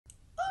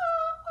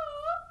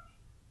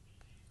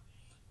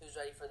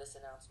ready for this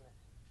announcement?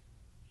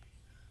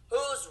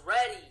 Who's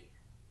ready?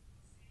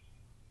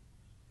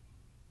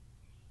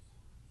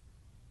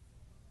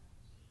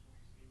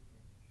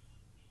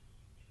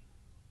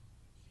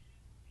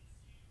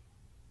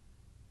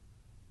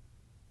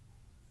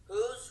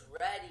 Who's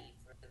ready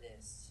for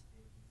this?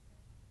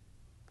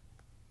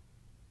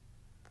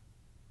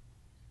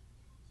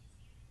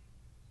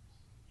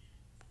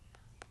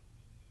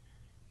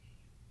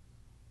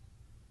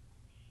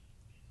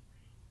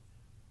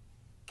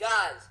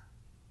 Guys,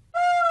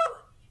 woo!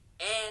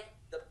 And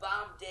the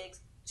Bomb Digs,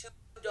 2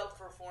 dope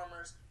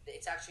performers.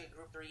 It's actually a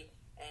group 3,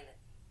 and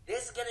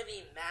this is gonna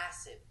be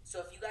massive.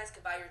 So if you guys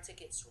could buy your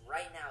tickets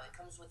right now, it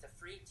comes with a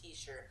free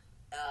T-shirt,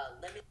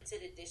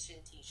 limited edition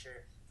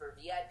T-shirt for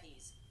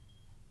VIPs.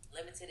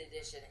 Limited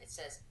edition. It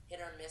says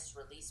 "Hit or Miss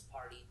Release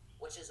Party,"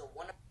 which is a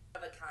one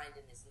of a kind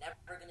and is never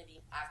gonna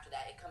be after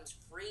that. It comes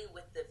free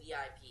with the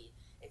VIP.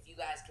 If you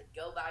guys could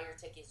go buy your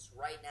tickets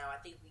right now, I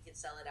think we can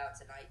sell it out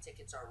tonight.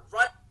 Tickets are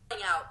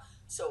running out,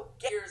 so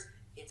get yours.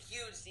 It's a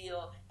huge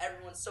deal.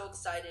 Everyone's so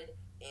excited,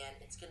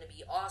 and it's going to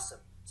be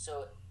awesome.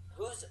 So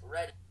who's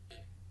ready?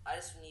 I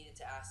just needed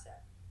to ask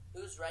that.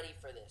 Who's ready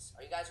for this?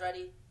 Are you guys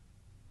ready?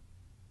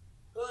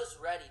 Who's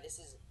ready? This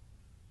is...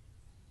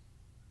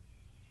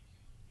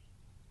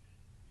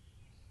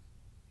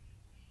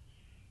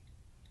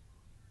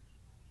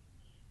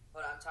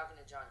 Hold on, I'm talking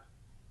to Johnny.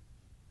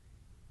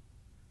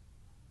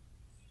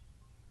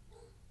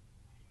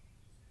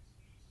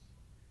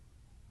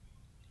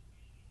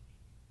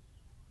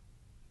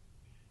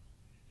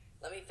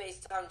 Let me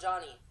FaceTime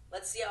Johnny.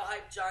 Let's see how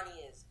hyped Johnny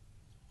is.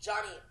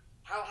 Johnny,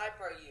 how hype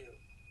are you?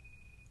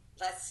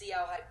 Let's see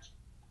how hype.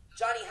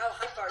 Johnny, how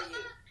hype are you?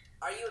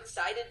 Are you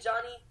excited,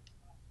 Johnny?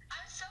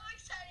 I'm so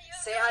excited.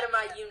 Say hi to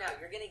my you now.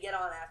 You're going to get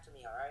on after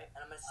me, alright? And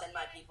I'm going to send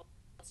my people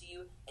to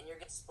you, and you're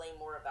going to explain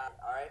more about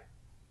it, alright?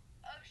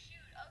 Oh,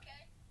 shoot.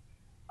 Okay.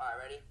 Alright,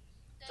 ready?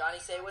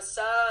 Johnny, say what's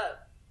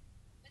up?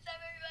 What's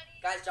up,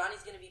 everybody? Guys,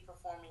 Johnny's going to be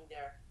performing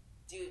there.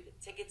 Dude, the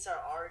tickets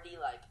are already,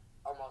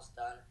 almost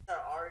done.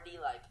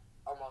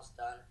 Almost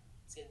done.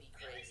 It's going to be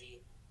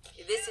crazy.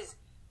 This is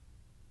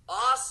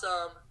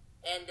awesome,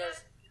 and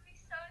there's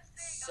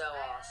so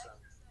awesome.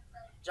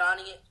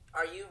 Johnny,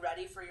 are you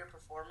ready for your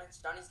performance?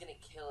 Johnny's going to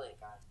kill it,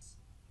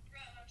 guys. Bro,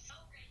 I'm so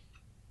ready.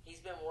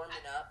 He's been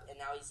warming up, and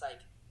now he's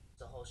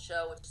the whole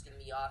show, which is going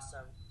to be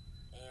awesome.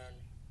 And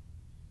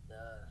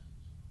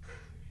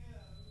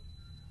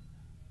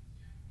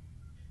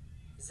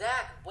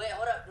Zach, wait,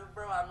 hold up,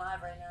 bro, I'm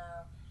live right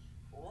now.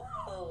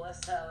 Whoa,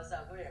 what's up,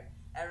 Come here.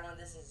 Everyone,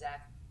 this is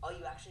Zach. Oh,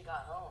 you actually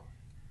got home.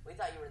 We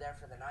thought you were there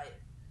for the night.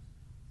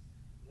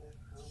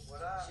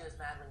 What up? She was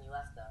mad when you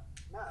left, though.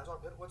 Nah, it's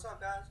all good. What's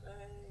up, guys?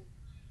 Hey.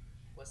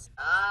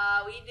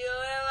 We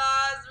doing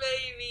lost,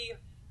 baby.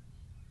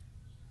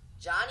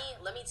 Johnny,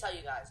 let me tell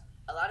you guys.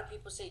 A lot of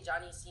people say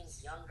Johnny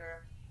seems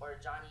younger or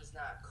Johnny's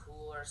not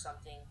cool or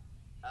something.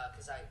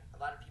 Because a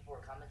lot of people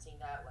were commenting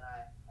that when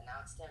I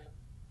announced him.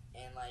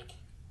 And,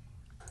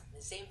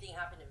 the same thing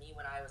happened to me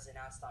when I was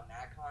announced on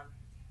MagCon.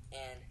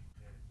 And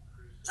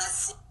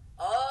let's see.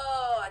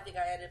 Oh, I think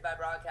I ended my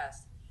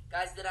broadcast.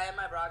 Guys, did I end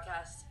my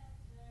broadcast?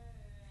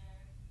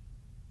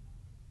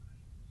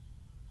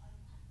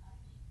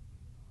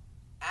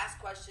 Ask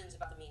questions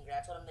about the meet and greet.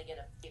 I told them they get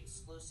an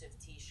exclusive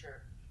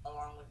T-shirt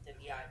along with the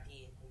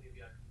VIP.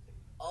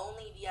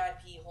 Only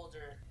VIP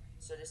holder.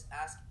 So just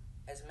ask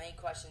as many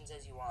questions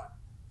as you want.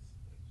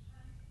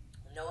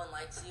 If no one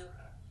likes you,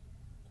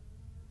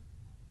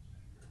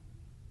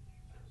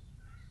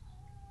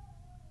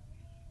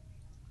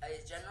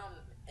 is general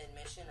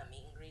admission a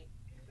meet and greet?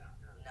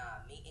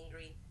 Nah, meet and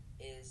greet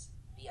is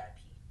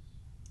VIP.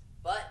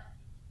 But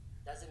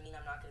doesn't mean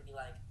I'm not gonna be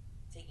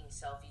taking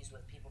selfies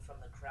with people from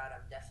the crowd.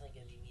 I'm definitely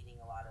gonna be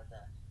meeting a lot of the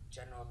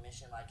general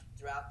admission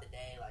throughout the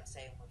day,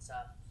 saying what's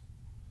up.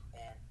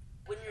 And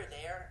when you're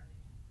there,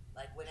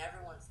 when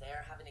everyone's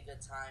there having a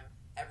good time,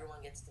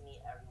 everyone gets to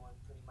meet everyone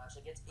pretty much.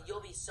 You'll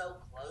be so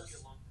close.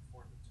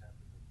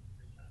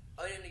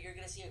 Oh, you're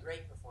gonna see a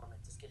great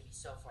performance. It's gonna be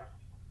so fun.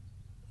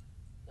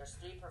 There's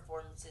 3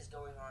 performances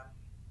going on,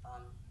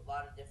 a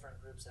lot of different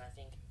groups, and I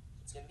think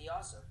it's gonna be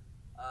awesome.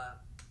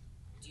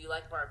 Do you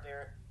like Bart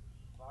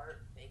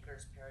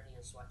Baker's parody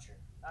of Sweatshirt?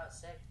 That was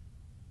sick.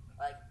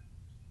 I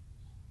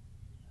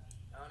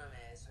don't know,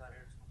 man.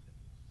 Sweater.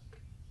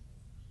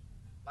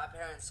 My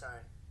parents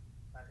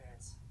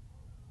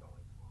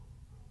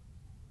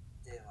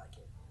didn't like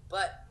it,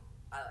 but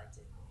I liked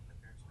it.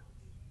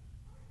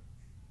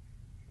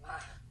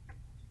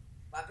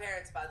 My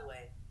parents, by the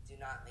way, do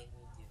not make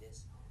me do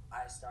this.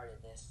 I started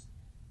this,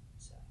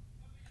 so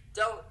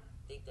don't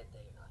think that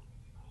they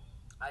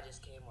I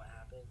just came. What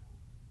happened?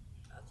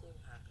 Nothing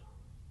happened.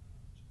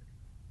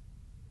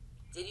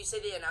 Did you say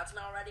the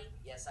announcement already?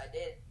 Yes, I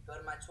did. Go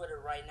to my Twitter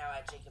right now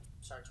at Jacob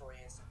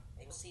Sartorius,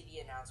 and you'll see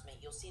the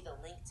announcement. You'll see the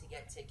link to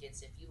get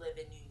tickets. If you live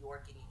in New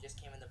York and you just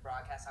came in the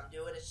broadcast, I'm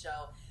doing a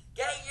show.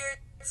 Get your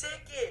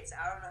tickets!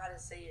 I don't know how to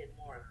say it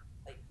more.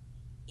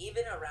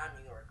 Even around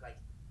New York,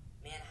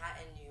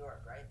 Manhattan, New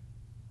York, right?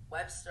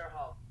 Webster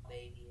Hall,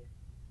 baby.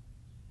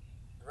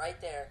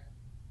 Right there.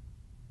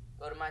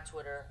 Go to my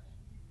Twitter.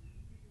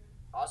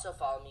 Also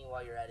follow me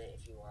while you're at it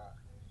if you want.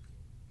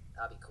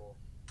 That'd be cool.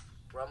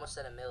 We're almost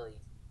at 1 million.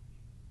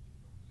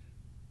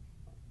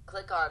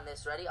 Click on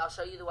this. Ready? I'll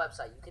show you the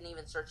website. You can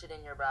even search it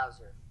in your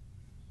browser.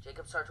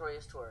 Jacob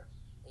Sartorius Tour.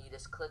 And you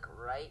just click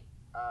right.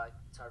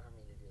 It's hard for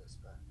me to do this,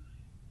 but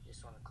you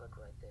just want to click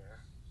right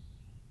there.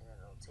 And then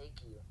it'll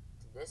take you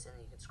to this, and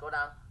then you can scroll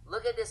down.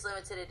 Look at this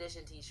limited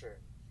edition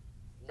t-shirt.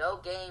 No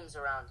games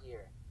around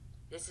here.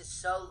 This is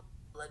so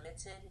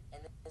limited,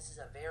 and this is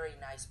a very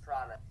nice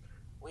product.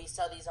 We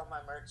sell these on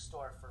my merch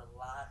store for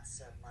lots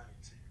of money.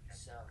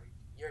 So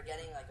you're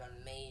getting like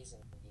an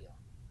amazing deal.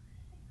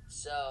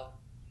 So,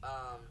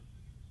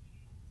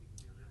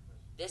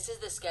 this is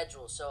the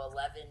schedule. So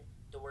 11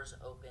 doors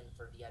open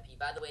for VIP.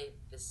 By the way,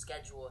 the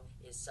schedule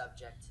is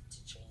subject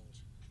to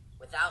change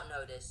without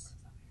notice,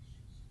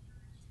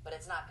 but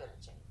it's not going to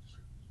change.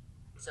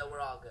 So we're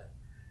all good.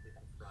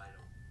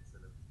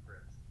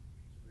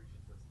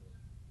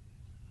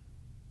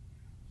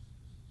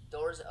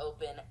 Doors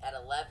open at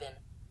 11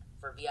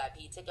 for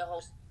VIP ticket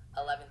holders.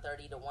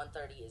 11:30 to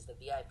 1:30 is the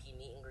VIP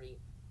meet and greet.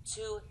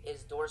 2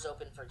 is doors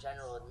open for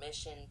general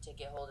admission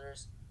ticket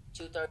holders.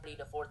 2:30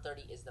 to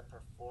 4:30 is the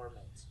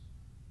performance.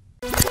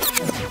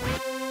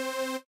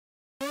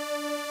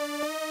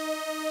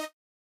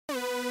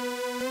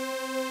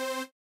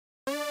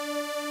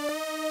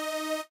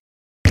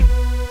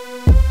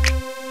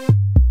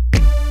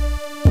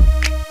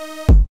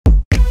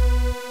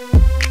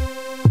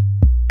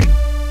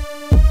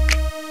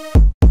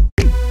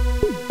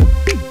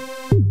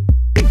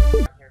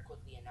 Here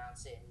quickly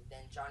announce it, and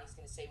then Johnny's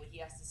gonna say what he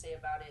has to say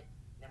about it.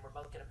 And then we're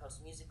both gonna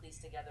post musicallys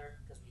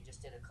together because we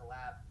just did a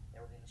collab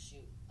that we're gonna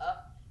shoot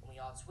up, and we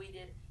all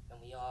tweeted,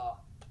 and we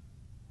all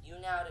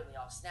YouNow'd, and we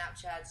all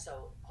Snapchat.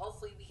 So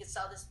hopefully we can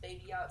sell this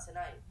baby out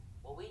tonight.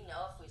 Will we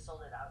know if we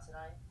sold it out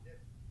tonight? Yeah.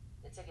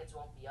 The tickets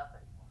won't be up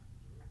anymore.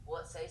 Will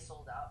it say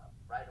sold out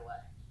right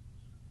away?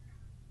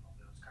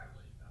 It's kind of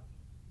late now.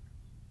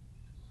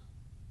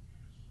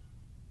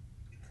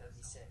 Could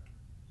be sick.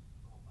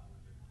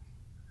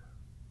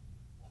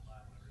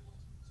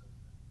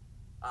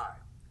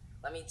 Alright,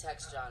 let me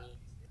text Johnny.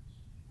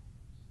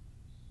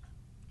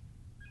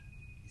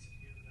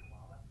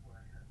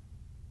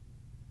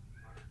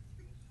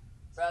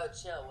 Bro,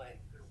 chill, wait.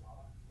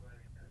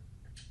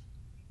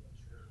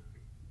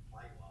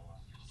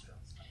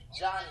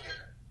 Johnny,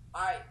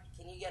 alright,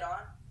 can you get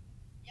on?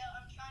 Yo,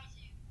 I'm trying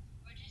to.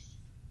 We're just.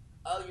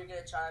 Oh, you're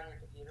gonna try on your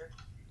computer?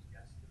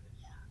 Yeah.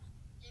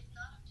 If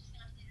not, I'm just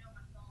gonna have to do it on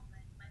my phone.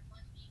 My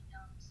phone's being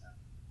dumb, so.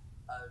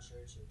 Oh,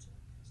 true.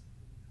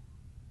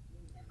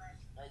 And my.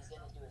 No, he's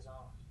gonna do his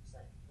own. So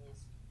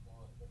his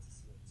people get to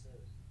see it too.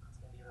 It's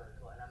gonna be really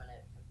cool. And I'm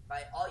gonna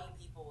invite all you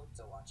people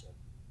to watch it.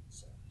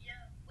 So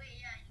Yeah, wait,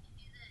 yeah, you can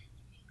do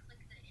you can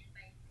click the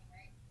invite thing,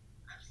 right?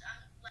 I'm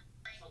like,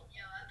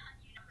 yo, I've had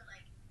you for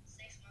like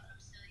 6 months.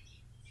 I'm still new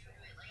to it.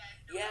 Like, I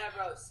have no yeah, idea.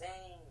 bro,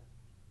 same.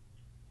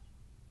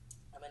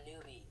 I'm a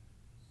newbie.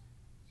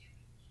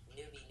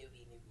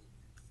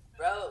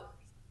 Bro,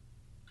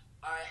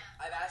 alright,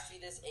 I've asked you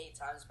this 8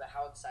 times, but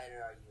how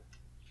excited are you?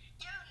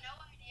 You have no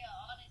idea,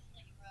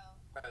 honestly, bro.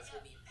 Bro, it's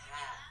gonna be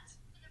packed.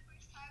 For the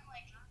first time,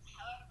 like,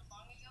 however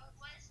long ago it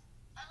was,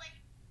 I like.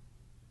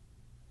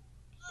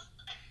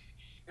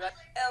 You're like,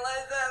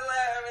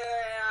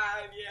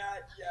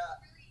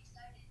 yeah. Really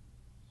excited.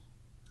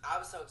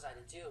 I was so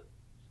excited too.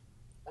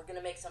 We're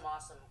gonna make some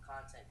awesome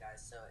content,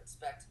 guys. So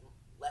expect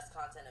less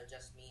content of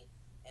just me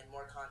and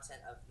more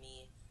content of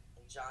me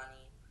and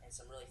Johnny and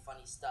some really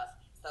funny stuff.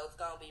 So it's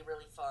gonna be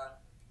really fun.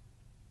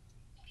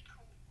 It'll be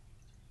cool.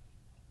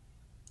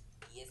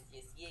 Yes.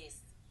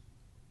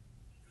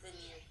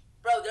 Sydney.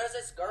 Bro, there's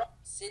this girl,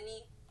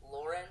 Sydney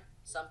Lauren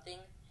something,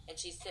 and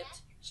she's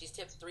tipped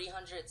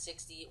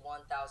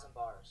 361,000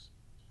 bars.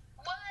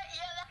 What?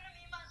 Yeah, that's gonna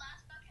be my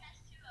last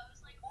podcast too. I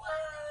was like, what?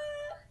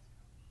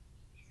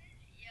 Is it?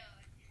 Yo.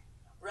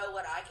 Bro,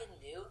 what I can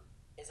do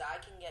is I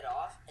can get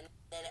off and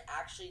then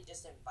actually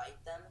just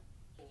invite them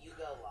and you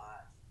go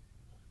live.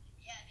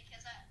 Yeah,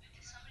 because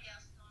somebody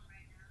else is on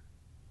right now.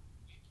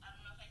 I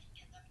don't know if I can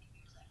get that many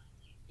views that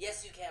quickly.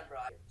 Yes, you can, bro.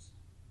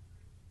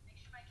 Make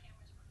sure my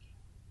camera's working.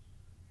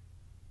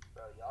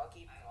 Bro, y'all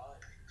keep calling.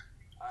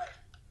 Alright.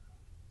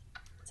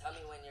 Tell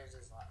me when yours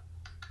is live.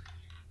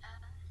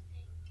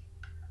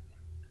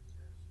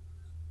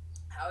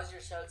 How was your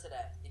show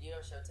today? Did you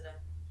have a show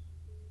today?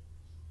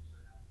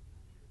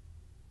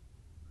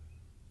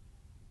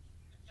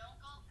 Don't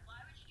go.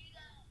 Why would you do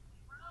that?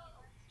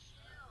 Bro,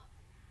 chill.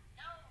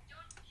 No,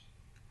 don't.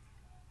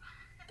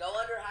 Go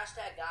under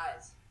hashtag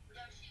guys. Yo,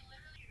 she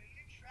literally,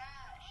 you're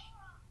trash.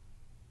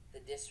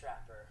 The diss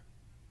rapper.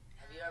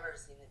 Have you ever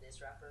seen the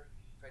diss rapper?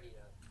 Pretty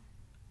dope.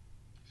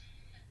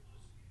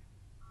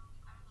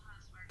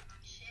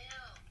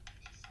 Chill.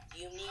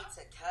 You need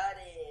to cut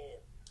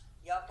it.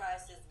 Your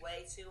price is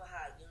way too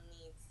high. You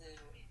need to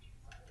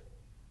cut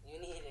it. You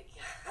need to.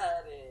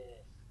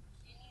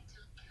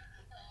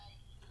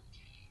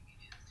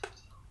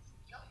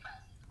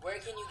 Where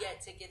can you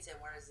get tickets and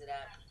where is it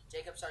at?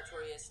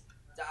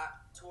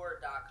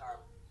 JacobSartorius.tour.com.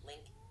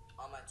 Link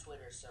on my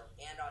Twitter, so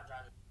and on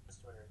Johnny's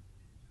Twitter.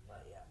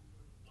 But yeah.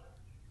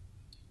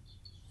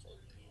 So,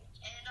 yeah.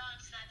 And on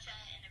Snapchat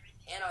and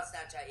everything. And on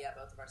Snapchat, yeah,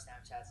 both of our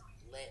Snapchats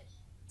lit.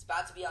 It's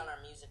about to be on our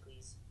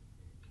Musicallys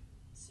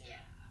soon.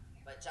 Yeah.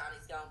 But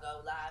Johnny's gonna go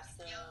live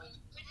soon. I'm gonna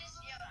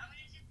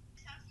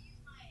just have to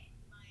use my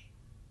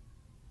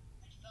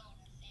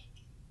phone, I think.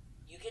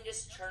 You can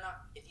just turn on,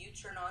 if you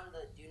turn on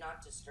the do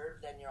not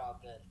disturb, then you're all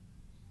good.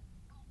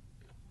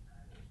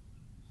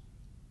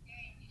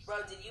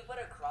 Bro, did you put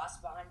a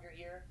cross behind your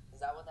ear? Is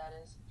that what that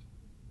is?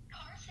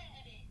 Carson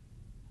did it.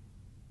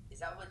 Is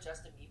that what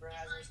Justin Bieber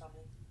has or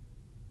something?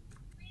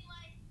 Green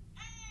light.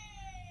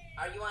 Hey!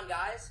 Are you on,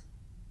 guys?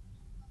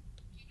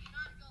 You do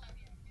not go live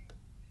yet.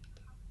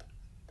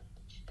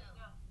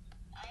 No.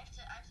 I have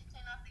to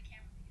turn off the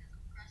camera because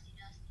I'm crusty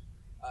dusty.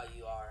 Oh,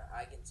 you are.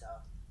 I can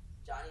tell.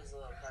 Johnny's a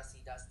little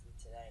crusty dusty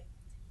today.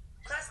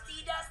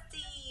 Crusty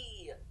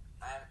dusty!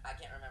 I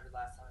can't remember the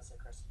last time I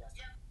said crusty dusty.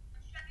 Yeah.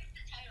 Should be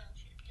the title.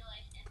 Should be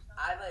like intro.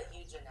 I have a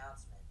huge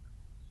announcement.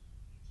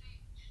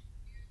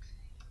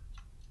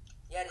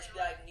 Yeah, just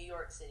be like New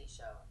York City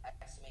show.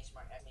 Exclamation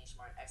mark, exclamation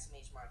mark,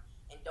 exclamation mark.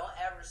 And don't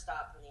ever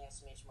stop putting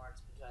exclamation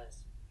marks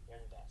because they're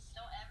the best.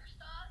 Don't ever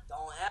stop.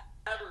 Don't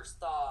ever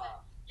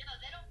stop. Yo,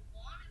 they don't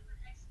want to put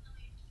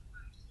exclamation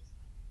marks. Just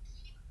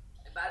keep.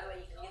 And by the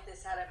way, you can get this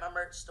hat at my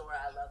merch store.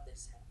 I love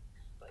this hat.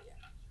 But yeah.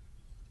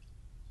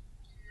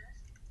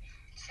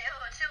 Chill.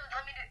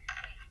 Let me do.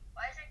 Wait,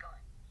 why is it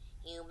going?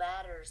 You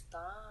better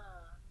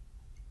stop.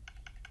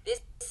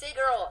 This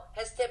girl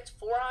has tipped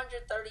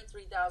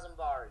 433,000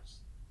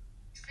 bars.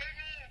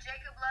 Sydney,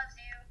 Jacob loves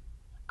you.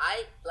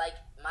 I like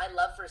my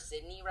love for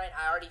Sydney, right?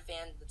 I already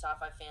fanned the top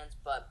 5 fans,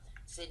 but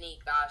Sydney,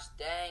 gosh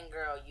dang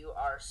girl, you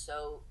are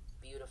so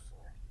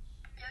beautiful.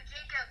 Yo,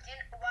 Jacob, do you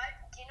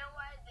know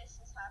why this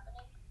is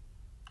happening?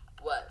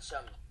 What?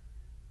 Show me.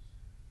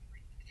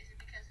 Is it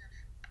because of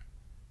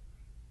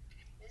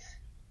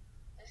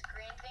this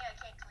green thing? I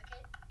can't click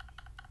it.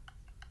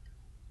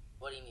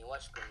 What do you mean?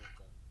 What screen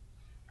thing?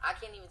 I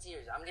can't even see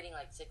yours. I'm getting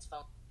like 6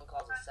 phone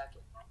calls a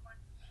second.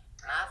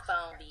 My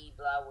phone be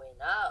blowing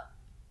up.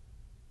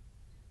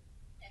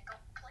 Yeah, go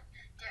click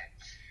there.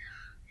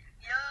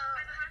 Yo.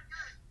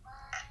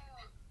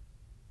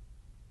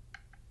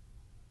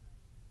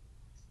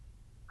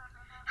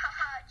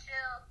 Haha,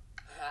 chill.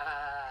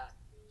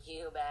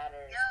 You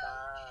better Yo,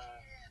 stop.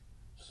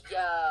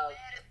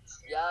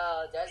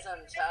 Yo, there's some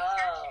chill.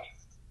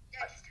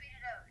 Yeah, just tweet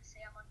it out. Say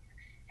I'm on.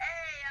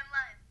 Hey, I'm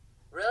live.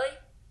 Really?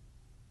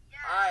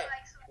 Yeah. Alright.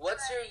 Like, so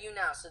What's your you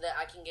now so that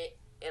I can get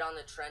it on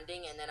the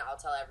trending and then I'll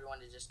tell everyone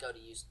to just go to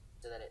you so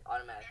that it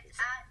automatically It's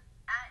saves.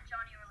 at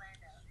Johnny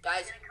Orlando.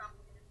 Guys, It's gonna come.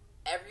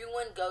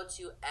 everyone go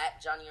to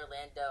at Johnny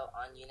Orlando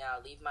on you now.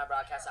 Leave my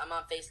broadcast. I'm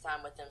on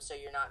FaceTime with him so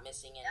you're not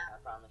missing it, I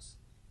promise.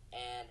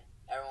 And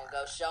everyone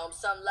go show him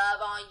some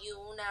love on you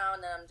now.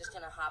 And then I'm just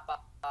going to hop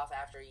off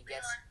after he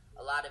gets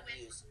a lot of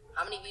views.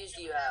 How many views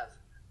do you have?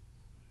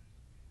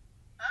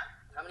 Huh?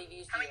 How many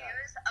views How do many you have?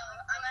 viewers? Oh,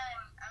 I'm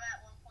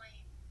at 1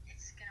 point.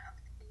 It's gonna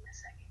update in a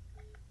second.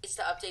 It's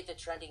to update the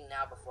trending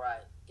now before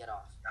I get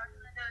off. Oh,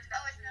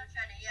 it's not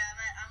trending. Yeah,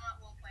 I'm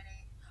at 1.8.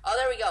 Oh,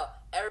 there we go.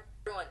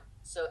 Everyone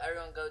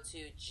go to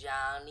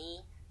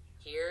Johnny.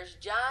 Here's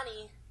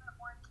Johnny.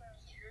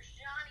 Here's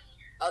Johnny.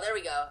 Oh, there we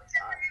go. What's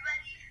up, All right.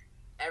 everybody?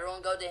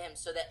 Everyone go to him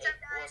so that What's up,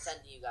 it will guys?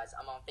 send to you guys.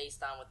 I'm on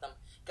FaceTime with them.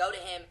 Go to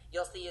him.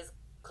 You'll see his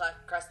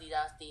crusty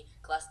dusty,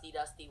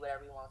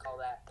 whatever you want to call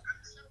that.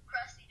 I'm so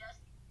crusty,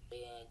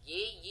 dusty. And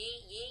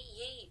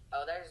yee.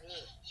 Oh, there's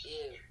me.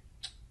 Ew.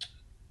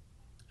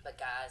 But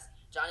guys,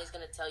 Johnny's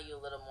going to tell you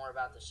a little more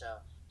about the show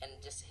and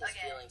just his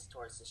Okay. feelings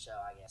towards the show,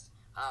 I guess.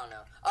 I don't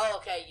know. Oh,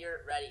 okay,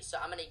 you're ready. So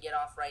I'm going to get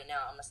off right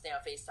now. I'm going to stay on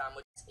FaceTime.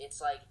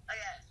 It's like,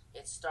 Okay.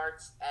 it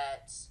starts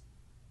at,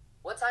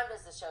 what time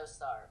does the show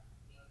start?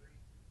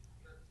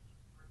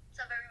 What's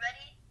up,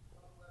 everybody?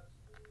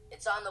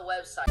 It's on the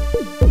website.